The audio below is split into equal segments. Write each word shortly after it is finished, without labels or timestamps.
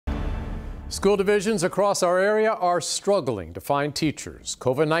School divisions across our area are struggling to find teachers.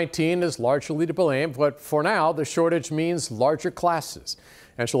 COVID-19 is largely to blame, but for now, the shortage means larger classes.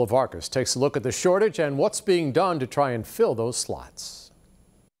 Angela Vargas takes a look at the shortage and what's being done to try and fill those slots.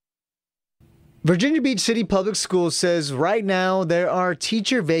 Virginia Beach City Public Schools says right now there are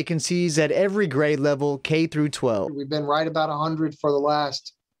teacher vacancies at every grade level, K through 12. We've been right about 100 for the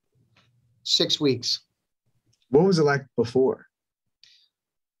last 6 weeks. What was it like before?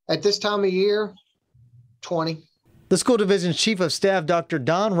 At this time of year, 20. The school division's chief of staff, Dr.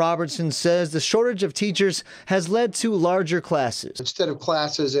 Don Robertson, says the shortage of teachers has led to larger classes. Instead of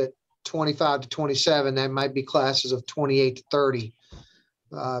classes at 25 to 27, that might be classes of 28 to 30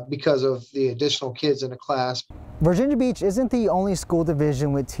 because of the additional kids in the class. Virginia Beach isn't the only school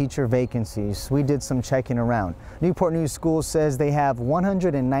division with teacher vacancies. We did some checking around. Newport News Schools says they have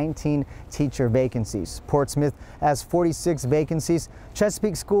 119 teacher vacancies. Portsmouth has 46 vacancies.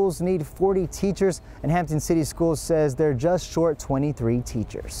 Chesapeake Schools need 40 teachers, and Hampton City Schools says they're just short 23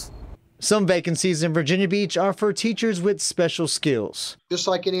 teachers. Some vacancies in Virginia Beach are for teachers with special skills. Just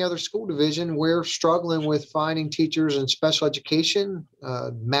like any other school division, we're struggling with finding teachers in special education,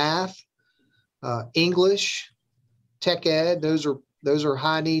 math, English, tech ed. Those are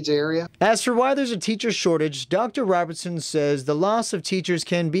high needs area. As for why there's a teacher shortage, Dr. Robertson says the loss of teachers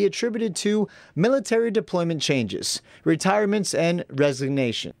can be attributed to military deployment changes, retirements, and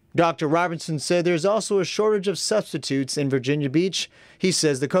resignation. Dr. Robertson said there's also a shortage of substitutes in Virginia Beach. He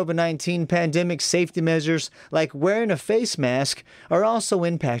says the COVID-19 pandemic safety measures like wearing a face mask are also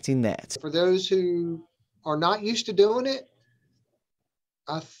impacting that. For those who are not used to doing it,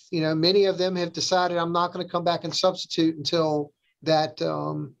 many of them have decided I'm not going to come back and substitute until that's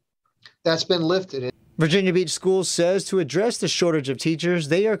been lifted. Virginia Beach Schools says to address the shortage of teachers,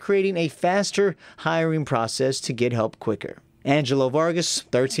 they are creating a faster hiring process to get help quicker. Angelo Vargas,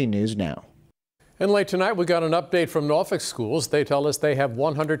 13 News Now. And late tonight, we got an update from Norfolk Schools. They tell us they have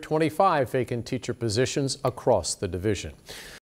 125 vacant teacher positions across the division.